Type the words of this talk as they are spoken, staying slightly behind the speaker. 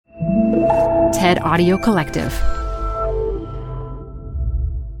TED Audio Collective.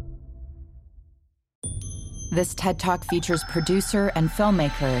 This TED Talk features producer and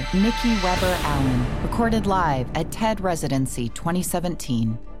filmmaker Nikki Webber Allen, recorded live at TED Residency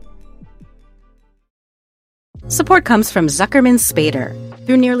 2017. Support comes from Zuckerman Spader.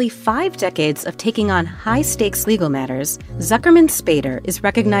 Through nearly 5 decades of taking on high-stakes legal matters, Zuckerman Spader is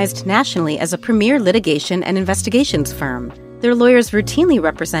recognized nationally as a premier litigation and investigations firm. Their lawyers routinely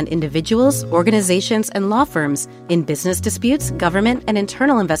represent individuals, organizations, and law firms in business disputes, government and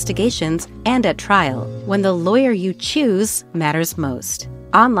internal investigations, and at trial, when the lawyer you choose matters most.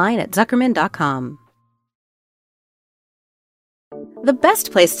 Online at Zuckerman.com. The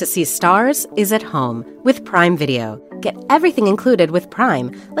best place to see stars is at home with Prime Video. Get everything included with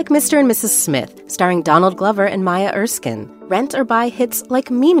Prime, like Mr. and Mrs. Smith, starring Donald Glover and Maya Erskine. Rent or buy hits like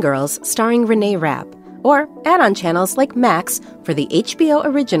Mean Girls, starring Renee Rapp. Or add-on channels like Max for the HBO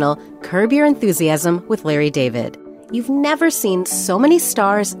original Curb Your Enthusiasm with Larry David. You've never seen so many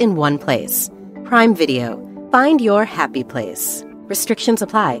stars in one place. Prime Video. Find your happy place. Restrictions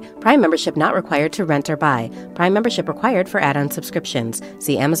apply. Prime membership not required to rent or buy. Prime membership required for add-on subscriptions.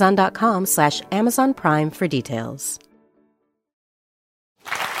 See Amazon.com/Amazon Prime for details.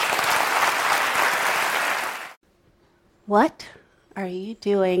 What are you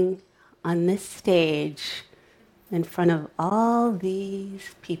doing on this stage in front of all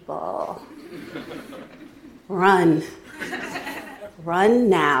these people? Run. Run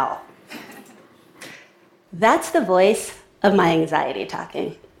now. That's the voice of my anxiety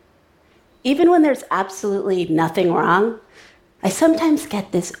talking. Even when there's absolutely nothing wrong, I sometimes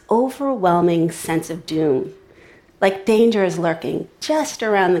get this overwhelming sense of doom, like danger is lurking just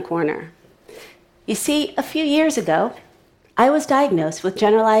around the corner. You see, a few years ago, I was diagnosed with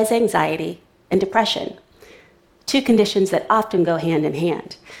generalized anxiety and depression, 2 conditions that often go hand in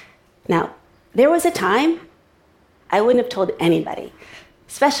hand. Now, there was a time I wouldn't have told anybody,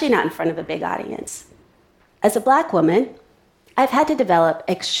 especially not in front of a big audience. As a Black woman, I've had to develop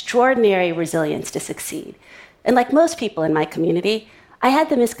extraordinary resilience to succeed. And like most people in my community, I had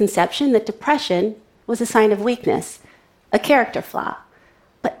the misconception that depression was a sign of weakness, a character flaw.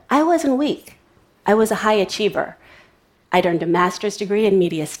 But I wasn't weak. I was a high achiever. I'd earned a master's degree in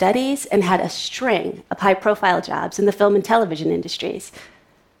media studies and had a string of high-profile jobs in the film and television industries.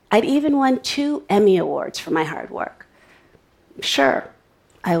 I'd even won 2 Emmy Awards for my hard work. Sure,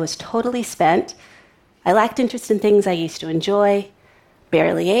 I was totally spent. I lacked interest in things I used to enjoy,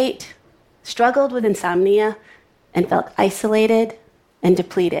 barely ate, struggled with insomnia, and felt isolated and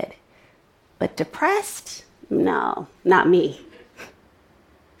depleted. But depressed? No, not me.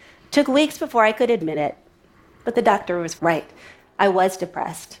 Took weeks before I could admit it. But the doctor was right. I was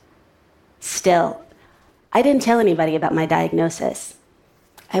depressed. Still, I didn't tell anybody about my diagnosis.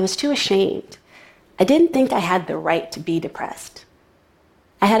 I was too ashamed. I didn't think I had the right to be depressed.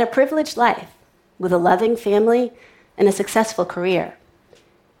 I had a privileged life with a loving family and a successful career.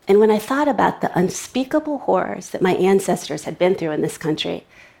 And when I thought about the unspeakable horrors that my ancestors had been through in this country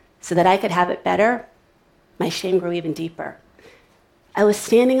so that I could have it better, my shame grew even deeper. I was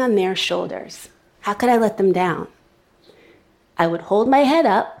standing on their shoulders. How could I let them down? I would hold my head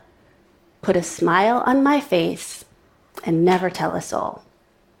up, put a smile on my face, and never tell a soul.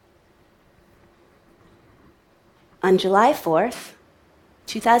 On July 4th,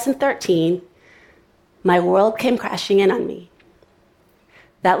 2013, my world came crashing in on me.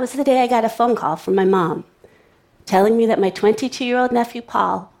 That was the day I got a phone call from my mom, telling me that my 22-year-old nephew,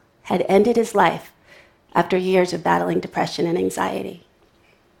 Paul, had ended his life after years of battling depression and anxiety.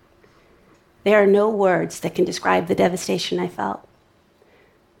 There are no words that can describe the devastation I felt.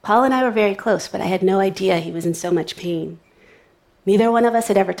 Paul and I were very close, but I had no idea he was in so much pain. Neither one of us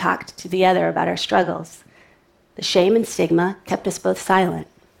had ever talked to the other about our struggles. The shame and stigma kept us both silent.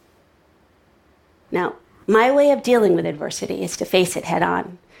 Now, my way of dealing with adversity is to face it head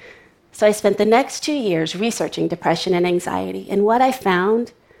on. So I spent the next 2 years researching depression and anxiety, and what I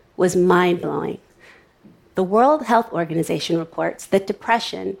found was mind-blowing. The World Health Organization reports that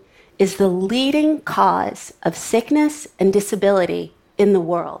depression is the leading cause of sickness and disability in the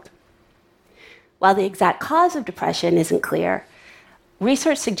world. While the exact cause of depression isn't clear,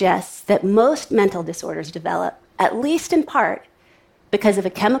 research suggests that most mental disorders develop, at least in part, because of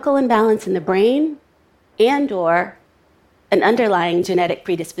a chemical imbalance in the brain and/or an underlying genetic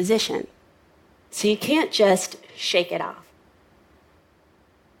predisposition. So you can't just shake it off.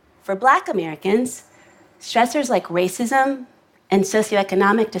 For Black Americans, stressors like racism and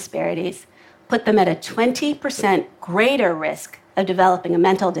socioeconomic disparities put them at a 20% greater risk of developing a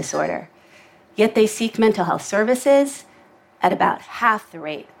mental disorder, yet they seek mental health services at about half the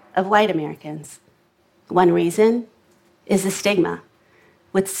rate of white Americans. One reason is the stigma,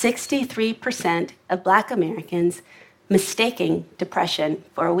 with 63% of Black Americans mistaking depression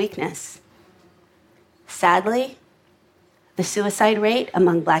for a weakness. Sadly, the suicide rate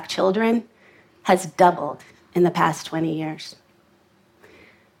among Black children has doubled in the past 20 years.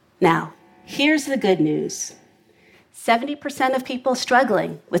 Now, here's the good news. 70% of people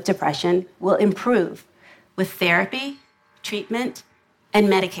struggling with depression will improve with therapy, treatment, and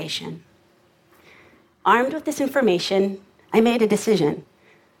medication. Armed with this information, I made a decision.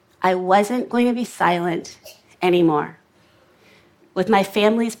 I wasn't going to be silent anymore. With my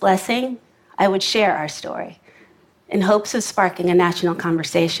family's blessing, I would share our story in hopes of sparking a national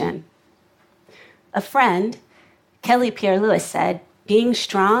conversation. A friend, Kelly Pierre-Louis, said, "Being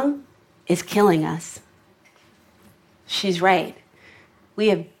strong is killing us." She's right. We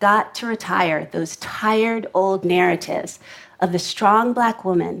have got to retire those tired old narratives of the strong Black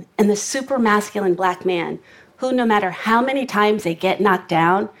woman and the super masculine Black man who, no matter how many times they get knocked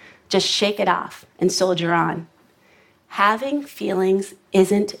down, just shake it off and soldier on. Having feelings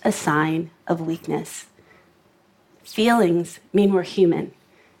isn't a sign of weakness. Feelings mean we're human.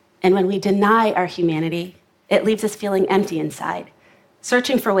 And when we deny our humanity, it leaves us feeling empty inside,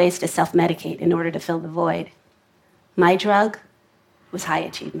 searching for ways to self-medicate in order to fill the void. My drug was high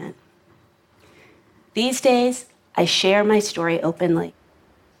achievement. These days, I share my story openly,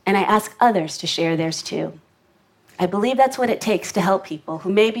 and I ask others to share theirs too. I believe that's what it takes to help people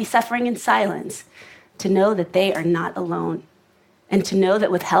who may be suffering in silence to know that they are not alone, and to know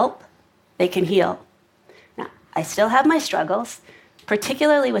that with help, they can heal. Now, I still have my struggles,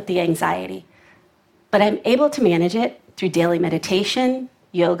 particularly with the anxiety, but I'm able to manage it through daily meditation,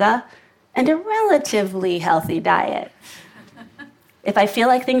 yoga, and a relatively healthy diet. If I feel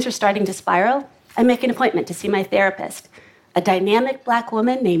like things are starting to spiral, I make an appointment to see my therapist, a dynamic Black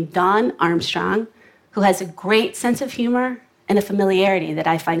woman named Dawn Armstrong, who has a great sense of humor and a familiarity that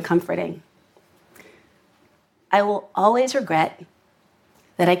I find comforting. I will always regret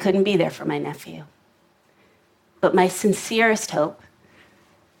that I couldn't be there for my nephew. But my sincerest hope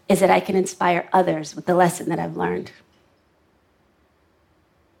is that I can inspire others with the lesson that I've learned.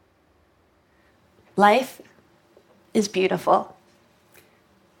 Life is beautiful.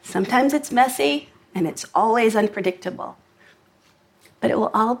 Sometimes it's messy, and it's always unpredictable. But it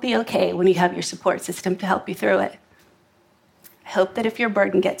will all be okay when you have your support system to help you through it. I hope that if your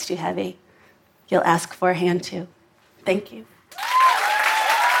burden gets too heavy, you'll ask for a hand too. Thank you.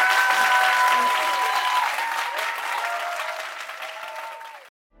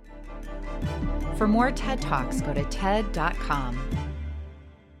 For more TED Talks, go to TED.com.